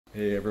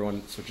Hey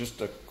everyone, so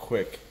just a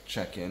quick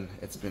check-in.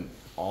 It's been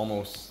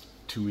almost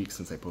 2 weeks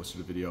since I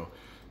posted a video.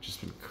 Just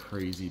been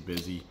crazy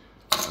busy.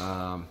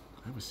 I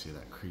always say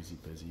that, crazy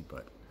busy,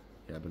 but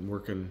yeah, I've been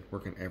working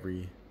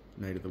every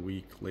night of the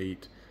week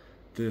late.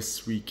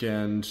 This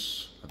weekend,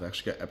 I've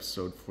actually got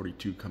episode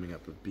 42 coming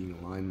up of being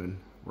a lineman.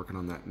 Working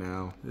on that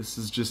now. This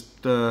is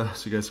just so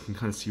you guys can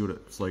kind of see what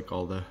it's like,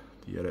 all the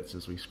edits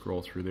as we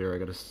scroll through there. I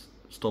gotta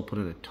still put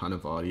in a ton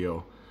of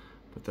audio,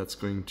 but that's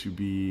going to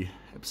be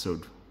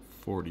episode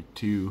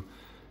 42.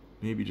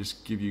 Maybe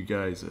just give you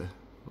guys a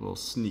little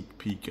sneak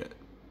peek at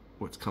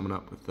what's coming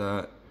up with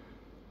that.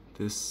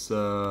 This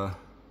oh,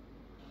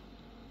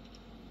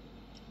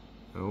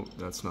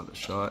 that's not the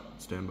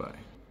shot. Stand by.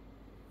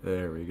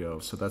 There we go.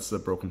 So that's the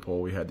broken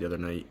pole we had the other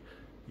night.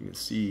 You can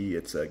see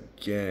it's a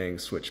gang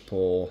switch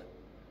pole.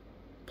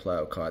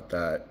 Plow caught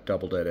that,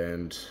 double dead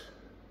end,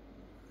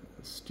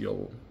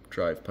 steel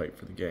drive pipe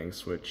for the gang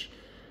switch.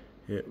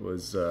 It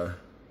was a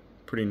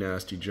pretty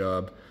nasty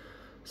job.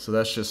 So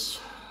that's just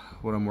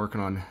what I'm working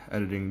on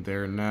editing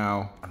there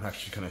now. I'm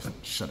actually gonna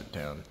shut it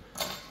down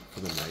for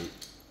the night.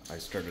 I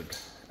started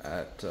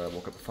at,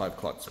 woke up at 5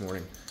 o'clock this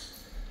morning.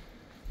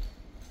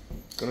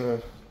 Gonna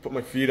put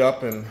my feet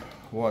up and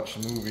watch a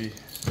movie,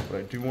 but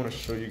I do want to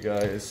show you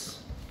guys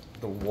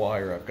the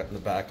wire I've got in the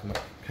back of my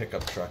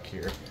pickup truck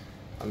here.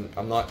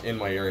 I'm not in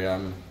my area,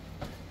 I'm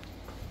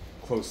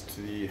close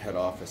to the head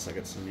office. I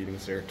got some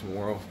meetings there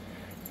tomorrow.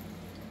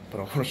 But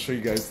I want to show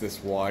you guys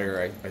this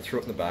wire. I threw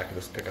it in the back of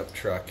this pickup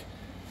truck.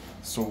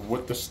 So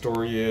what the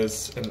story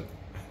is, and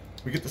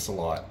we get this a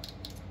lot,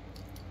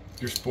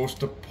 you're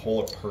supposed to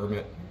pull a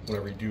permit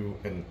whenever you do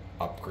an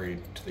upgrade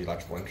to the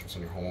electrical entrance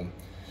in your home.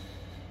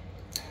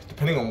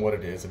 Depending on what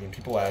it is, I mean,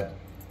 people add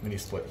mini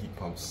split heat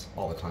pumps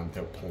all the time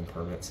without pulling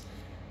permits.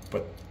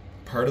 But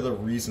part of the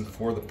reason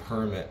for the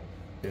permit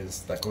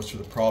is that goes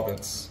through the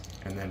province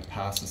and then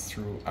passes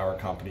through our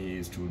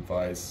companies to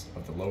advise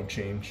of the load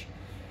change.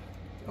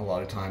 A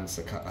lot of times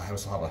a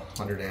house will have a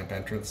 100 amp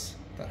entrance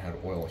that had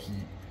oil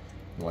heat.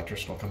 An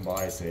electrician will come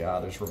by and say,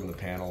 there's room in the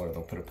panel, or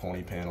they'll put a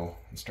pony panel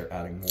and start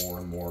adding more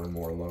and more and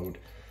more load.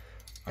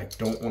 I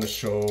don't want to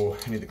show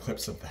any of the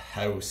clips of the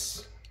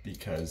house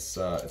because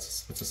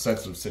it's a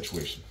sensitive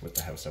situation with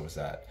the house I was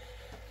at.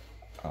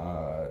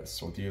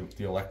 So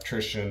the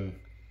electrician,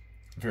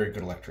 very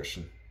good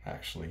electrician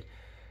actually,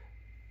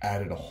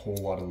 added a whole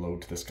lot of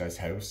load to this guy's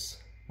house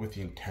with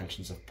the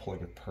intentions of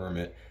pulling a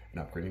permit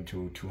and upgrading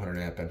to a 200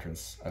 amp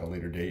entrance at a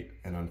later date,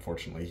 and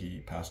unfortunately he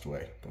passed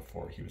away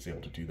before he was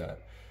able to do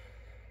that.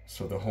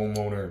 So the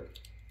homeowner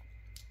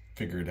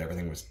figured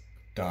everything was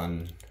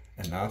done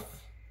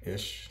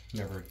enough-ish,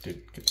 never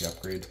did get the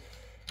upgrade,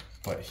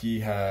 but he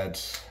had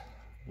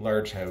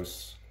large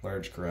house,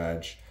 large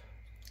garage,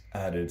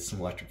 added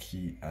some electric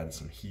heat, added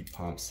some heat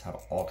pumps, had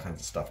all kinds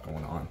of stuff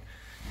going on.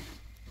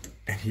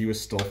 And he was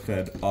still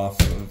fed off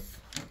of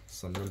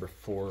some number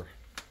 4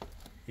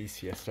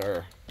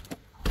 ACSR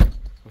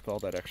with all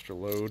that extra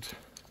load.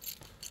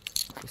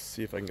 Let's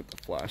see if I can get the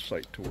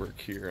flashlight to work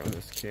here on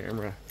this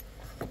camera.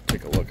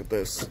 Take a look at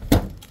this.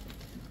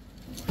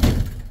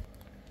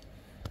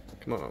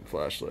 Come on,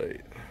 flashlight.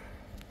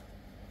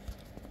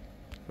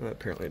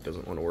 Apparently it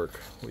doesn't want to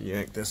work. We'll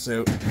yank this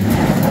out. The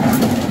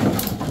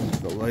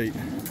light.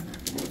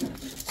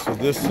 So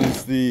this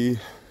is the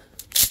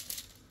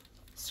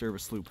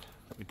service loop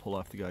that we pull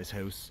off the guy's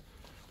house,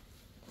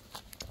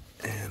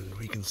 and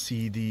we can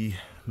see the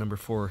number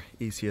 4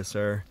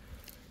 ACSR.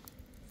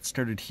 It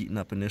started heating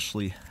up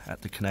initially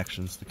at the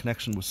connections. The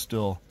connection was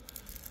still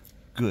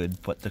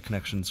good, but the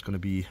connection is going to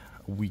be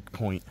a weak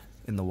point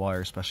in the wire,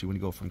 especially when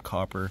you go from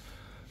copper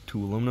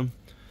to aluminum.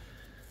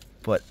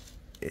 But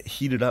it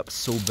heated up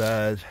so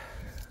bad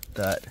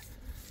that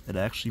it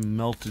actually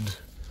melted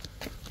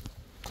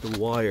the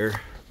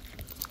wire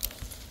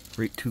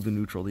right to the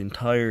neutral. The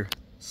entire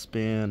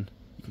span,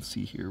 you can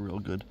see here real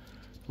good,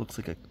 looks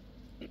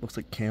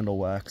like candle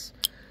wax.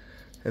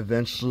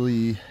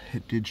 Eventually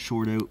it did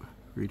short out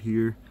right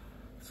here.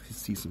 So you can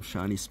see some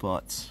shiny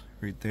spots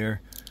right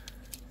there,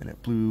 and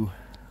it blew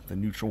the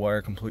neutral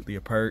wire completely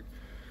apart.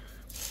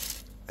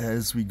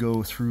 As we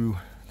go through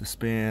the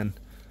span,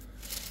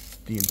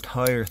 the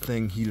entire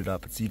thing heated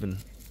up. It's even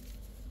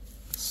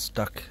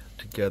stuck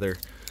together.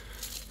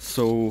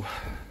 So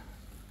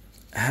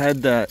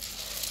had that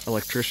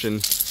electrician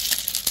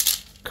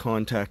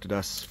contacted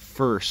us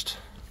first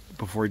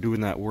before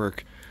doing that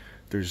work,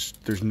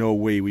 there's no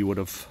way we would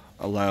have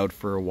allowed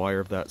for a wire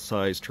of that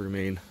size to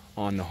remain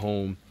on the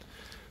home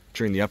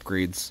during the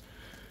upgrades.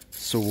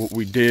 So what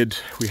we did,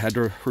 we had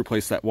to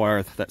replace that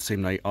wire that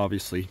same night,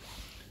 obviously,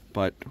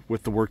 but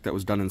with the work that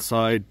was done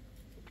inside,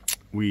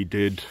 we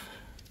did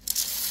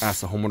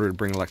ask the homeowner to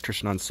bring an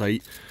electrician on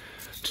site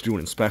to do an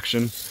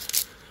inspection.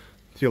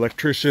 The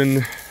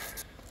electrician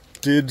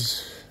did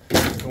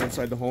go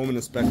inside the home and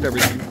inspect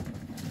everything.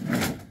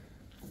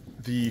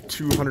 The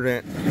 200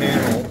 amp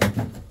panel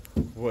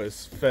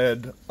was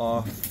fed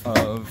off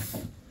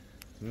of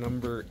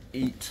number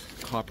 8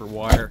 copper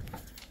wire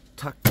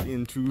tucked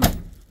into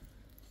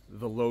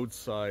the load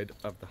side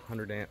of the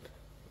 100 amp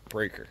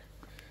breaker.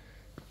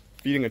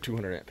 feeding a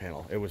 200 amp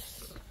panel. It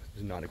was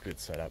not a good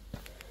setup.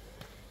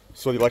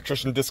 So the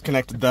electrician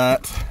disconnected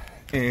that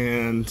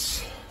and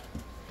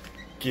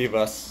gave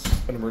us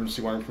an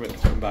emergency wiring permit to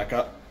hook them back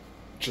up,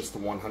 just the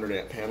 100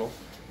 amp panel.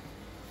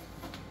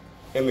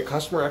 And the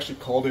customer actually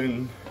called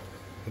in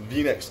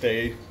the next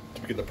day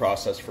to begin the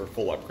process for a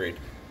full upgrade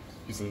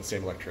using the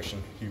same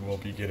electrician. He will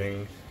be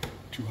getting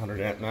 200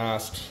 amp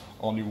mast,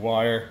 all new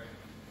wire.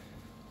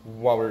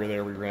 While we were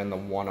there, we ran the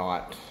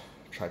 1/0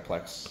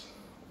 triplex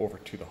over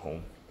to the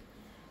home.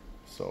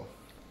 So,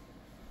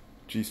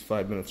 geez,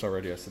 5 minutes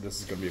already. I said this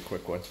is gonna be a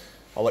quick one.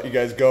 I'll let you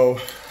guys go.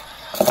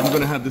 I'm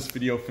gonna have this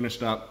video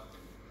finished up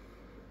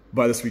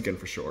by this weekend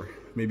for sure.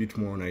 Maybe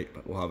tomorrow night,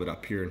 but we'll have it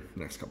up here in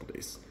the next couple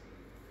days.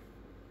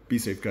 Be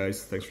safe,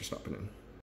 guys. Thanks for stopping in.